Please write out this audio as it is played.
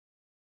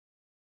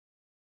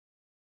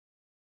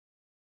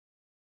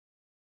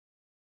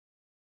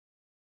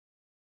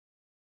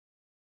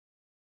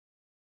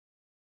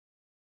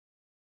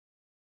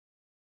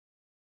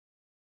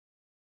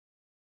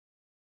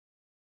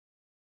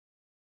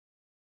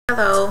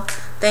Hello,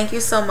 thank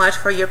you so much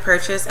for your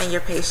purchase and your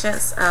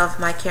patience of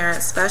my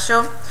current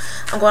special.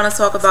 I'm going to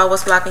talk about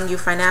what's blocking you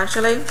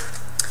financially,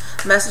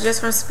 messages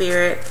from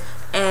spirit,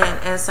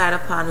 and insight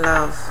upon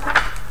love.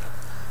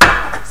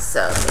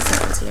 So let's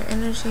tap into your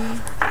energy.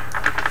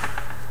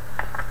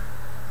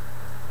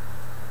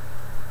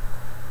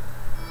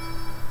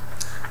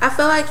 I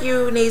feel like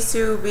you need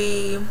to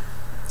be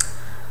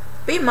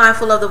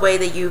mindful of the way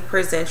that you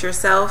present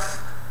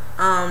yourself.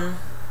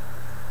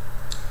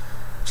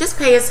 Just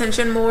pay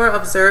attention more,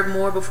 observe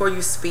more before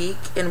you speak,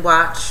 and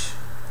watch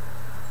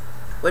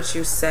what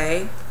you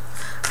say.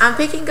 I'm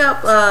picking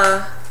up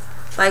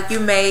like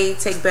you may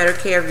take better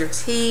care of your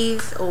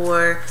teeth,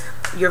 or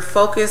your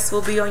focus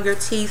will be on your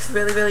teeth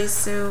really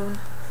soon.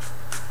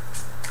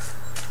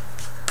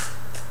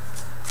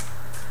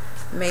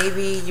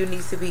 Maybe you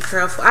need to be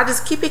careful. I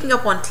just keep picking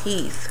up on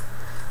teeth.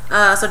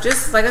 So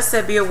just like I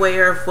said, be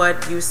aware of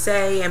what you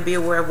say and be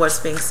aware of what's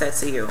being said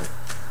to you.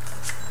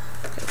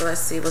 Okay, but let's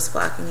see what's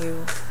blocking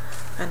you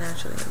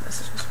financially and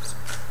messages.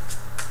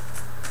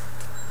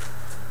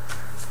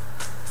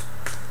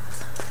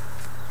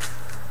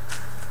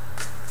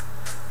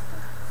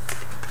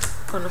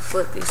 I'm gonna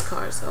flip these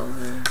cards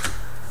over.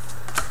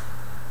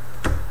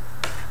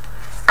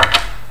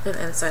 Then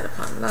insight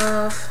upon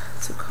love,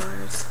 2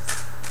 cards.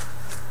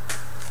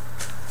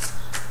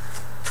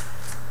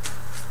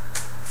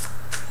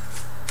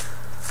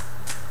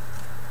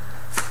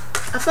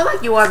 I feel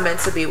like you are meant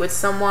to be with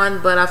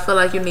someone, but I feel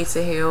like you need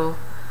to heal.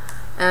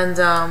 And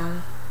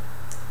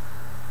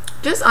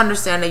just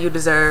understand that you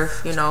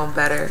deserve,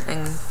 better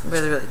and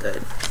really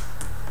good.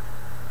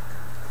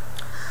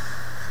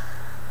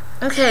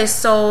 Okay,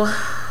 so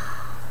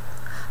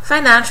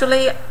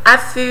financially, I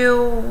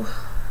feel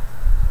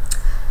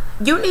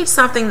you need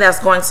something that's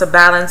going to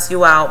balance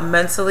you out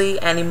mentally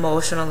and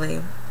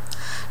emotionally.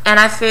 And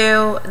I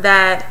feel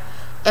that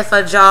if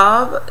a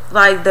job,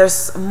 like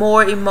there's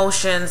more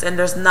emotions and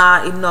there's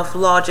not enough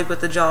logic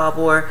with the job,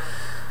 or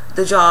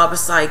the job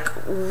is like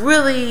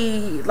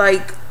really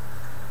like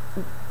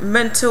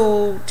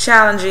mental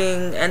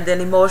challenging and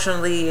then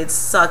emotionally it's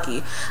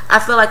sucky, I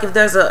feel like if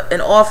there's an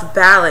off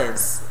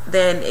balance,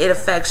 then it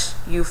affects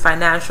you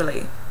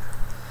financially.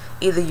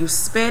 Either you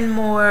spend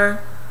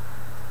more.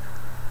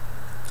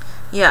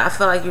 Yeah, I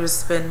feel like you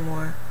just spend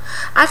more.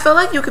 I feel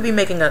like you could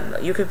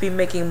be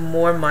making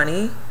more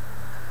money.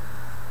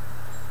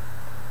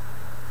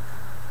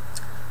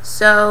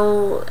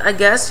 So I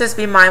guess just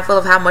be mindful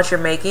of how much you're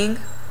making,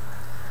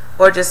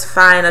 or just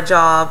find a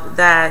job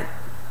that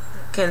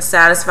can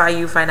satisfy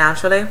you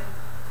financially.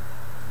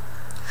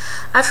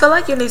 I feel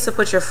like you need to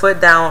put your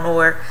foot down,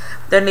 or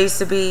there needs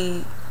to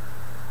be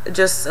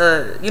just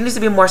you need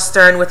to be more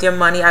stern with your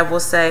money. I will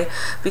say,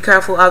 be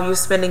careful of you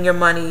spending your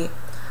money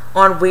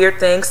on weird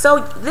things.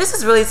 So this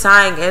is really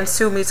tying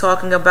into me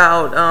talking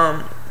about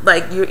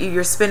like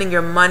you're spending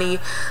your money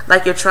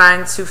like you're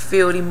trying to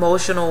fill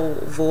emotional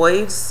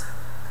voids.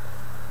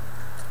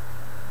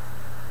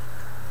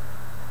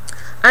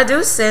 I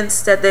do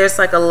sense that there's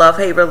like a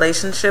love-hate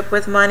relationship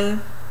with money.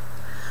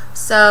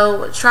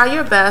 So try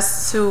your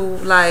best to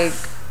like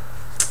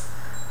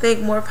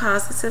think more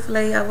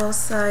positively, I will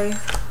say.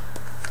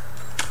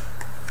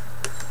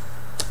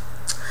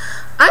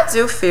 I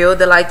do feel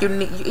that like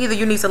either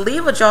you need to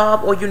leave a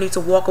job or you need to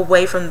walk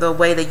away from the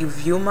way that you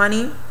view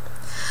money.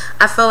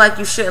 I feel like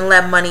you shouldn't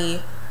let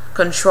money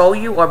control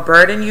you or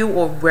burden you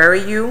or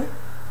worry you,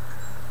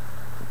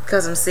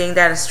 because I'm seeing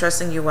that it's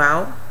stressing you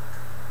out.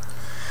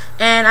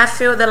 And I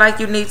feel that like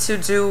you need to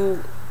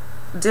do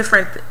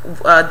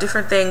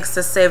different things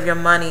to save your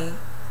money.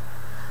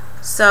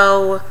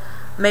 So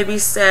maybe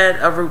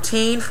set a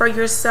routine for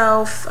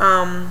yourself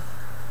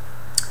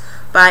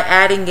by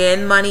adding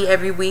in money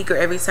every week or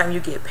every time you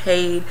get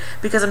paid,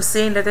 because I'm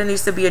seeing that there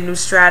needs to be a new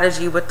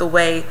strategy with the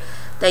way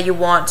that you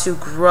want to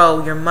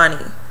grow your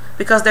money,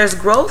 because there's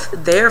growth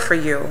there for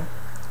you.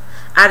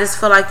 I just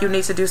feel like you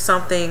need to do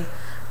something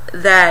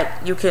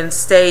that you can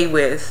stay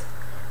with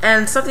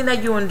and something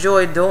that you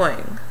enjoy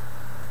doing,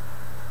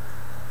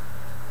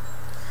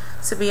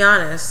 to be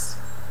honest.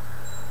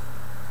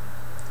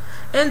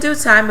 In due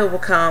time it will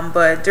come,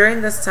 but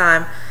during this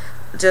time,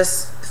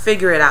 just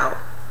figure it out.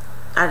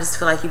 I just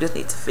feel like you just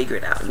need to figure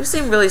it out. You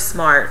seem really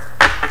smart,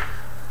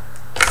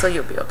 so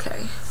you'll be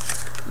okay.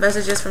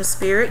 Messages from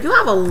spirit. You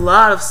have a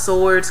lot of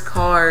swords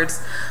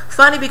cards.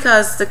 Funny,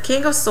 because the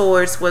King of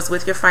Swords was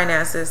with your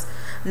finances.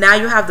 Now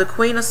you have the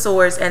Queen of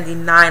Swords and the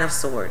 9 of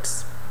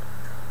Swords.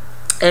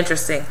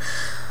 Interesting.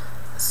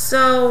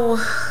 So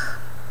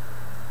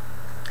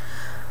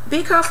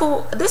be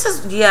careful. This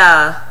is,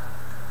 yeah,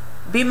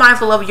 be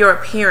mindful of your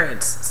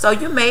appearance. So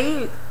you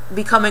may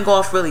be coming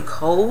off really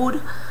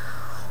cold,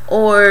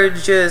 or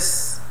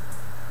just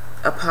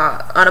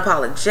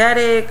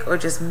unapologetic, or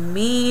just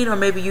mean, or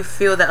maybe you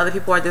feel that other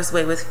people are this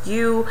way with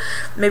you.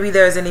 Maybe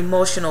there's an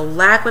emotional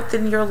lack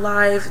within your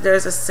life.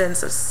 There's a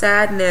sense of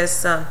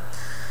sadness.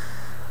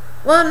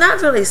 Well,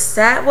 not really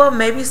sad. Well,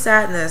 maybe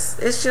sadness.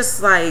 It's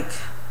just like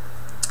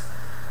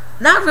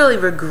not really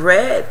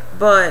regret,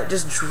 but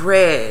just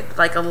dread.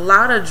 Like a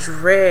lot of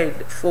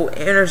dreadful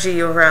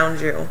energy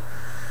around you.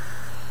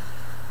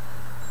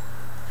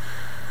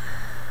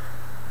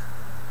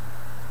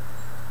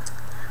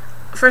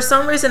 For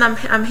some reason,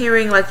 I'm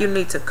hearing like you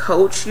need to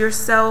coach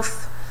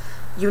yourself.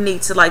 You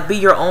need to like be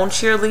your own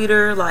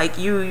cheerleader. Like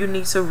you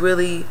need to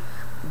really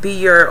be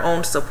your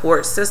own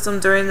support system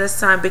during this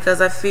time,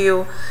 because I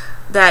feel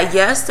that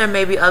yes, there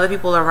may be other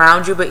people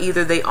around you, but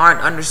either they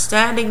aren't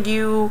understanding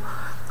you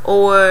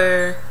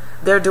or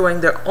they're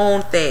doing their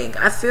own thing.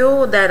 I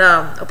feel that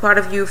a part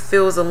of you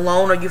feels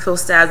alone, or you feel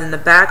stabbed in the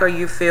back, or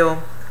you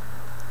feel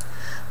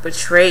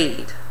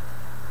betrayed.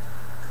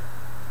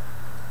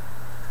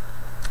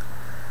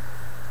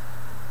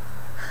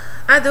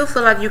 I do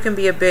feel like you can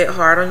be a bit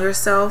hard on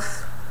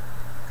yourself,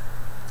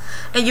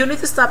 and you need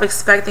to stop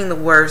expecting the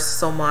worst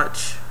so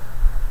much.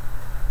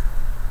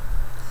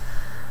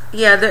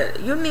 Yeah,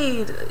 you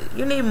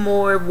need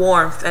more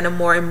warmth and a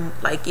more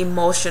like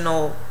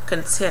emotional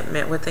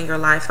contentment within your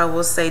life, I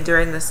will say,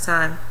 during this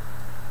time.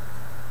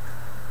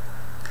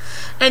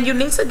 And you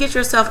need to get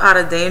yourself out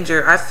of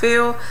danger. I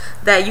feel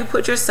that you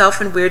put yourself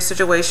in weird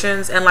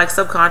situations, and like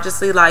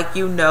subconsciously, like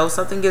you know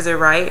something isn't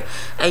right,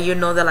 and you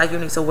know that like you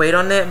need to wait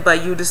on it,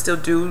 but you just still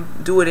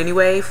do it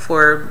anyway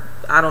for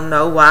I don't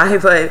know why,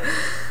 but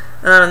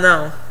I don't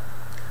know.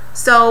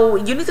 So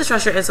you need to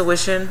trust your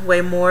intuition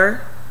way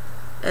more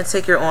and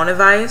take your own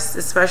advice,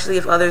 especially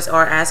if others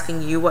are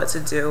asking you what to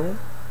do.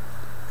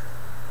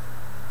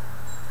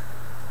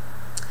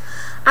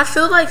 I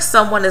feel like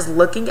someone is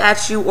looking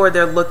at you, or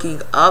they're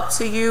looking up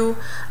to you.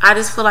 I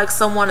just feel like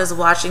someone is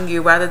watching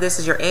you, whether this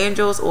is your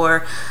angels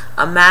or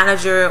a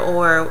manager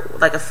or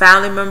like a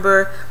family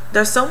member.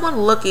 There's someone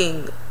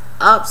looking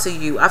up to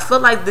you. I feel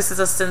like this is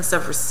a sense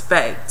of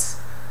respect.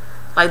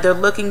 Like they're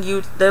looking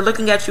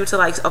at you to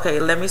like, okay,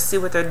 let me see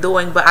what they're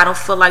doing, but I don't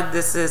feel like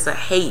this is a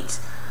hate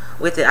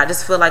with it. I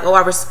just feel like, oh,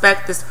 I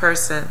respect this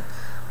person.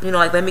 You know,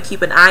 like let me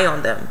keep an eye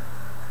on them.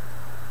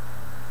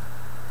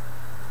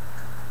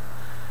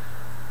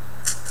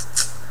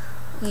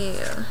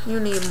 Yeah, you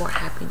need more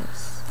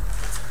happiness.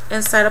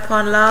 Insight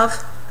upon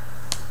love.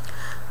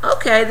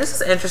 Okay, this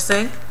is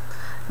interesting.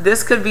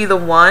 This could be the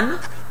one.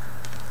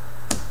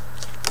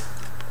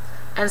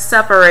 And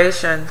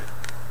separation.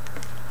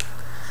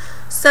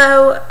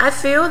 So I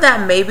feel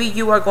that maybe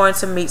you are going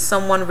to meet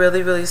someone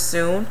really, really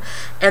soon,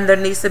 and there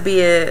needs to be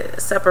a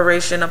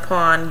separation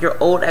upon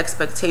your old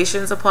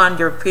expectations upon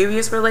your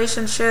previous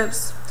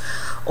relationships.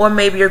 Or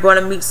maybe you're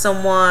going to meet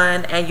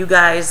someone and you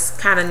guys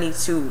kind of need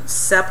to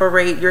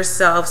separate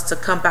yourselves to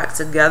come back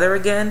together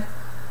again.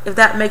 If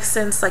that makes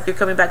sense, like you're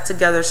coming back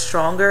together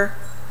stronger.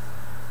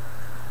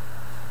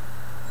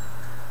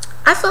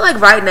 I feel like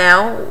right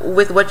now,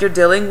 with what you're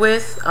dealing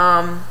with,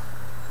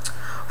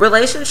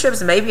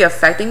 relationships may be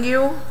affecting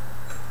you.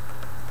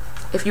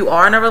 If you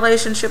are in a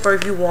relationship or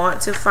if you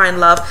want to find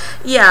love.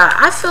 Yeah,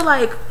 I feel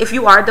like if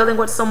you are dealing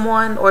with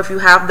someone, or if you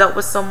have dealt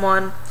with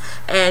someone,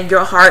 and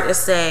your heart is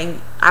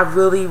saying, I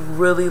really,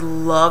 really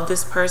love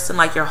this person.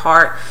 Like your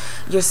heart,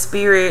 your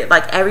spirit,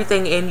 like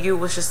everything in you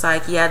was just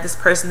like, yeah, this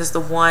person is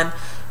the one.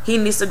 He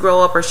needs to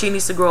grow up, or she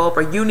needs to grow up,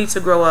 or you need to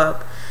grow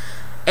up.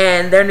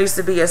 And there needs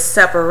to be a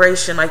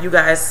separation. Like you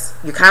guys,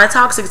 you're kind of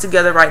toxic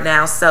together right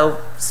now, so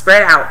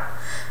spread out.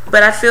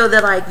 But I feel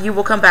that like you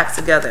will come back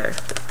together.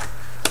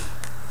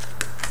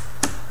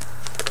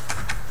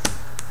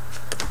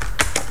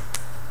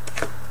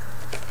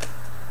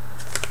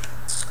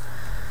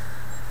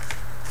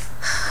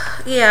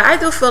 Yeah, I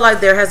do feel like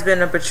there has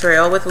been a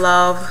betrayal with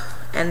love,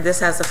 and this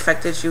has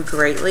affected you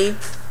greatly.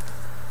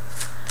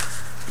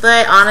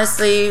 But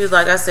honestly,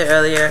 like I said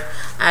earlier,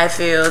 I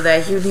feel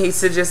that you need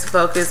to just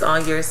focus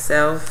on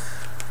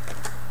yourself.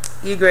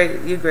 You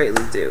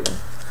greatly do.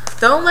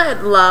 Don't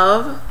let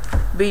love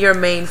be your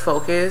main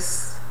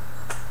focus.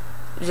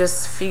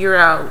 Just figure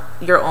out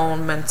your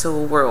own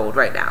mental world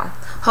right now.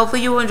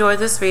 Hopefully you will enjoy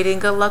this reading.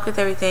 Good luck with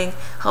everything.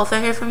 Hope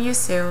I hear from you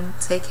soon.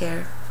 Take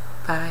care.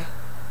 Bye.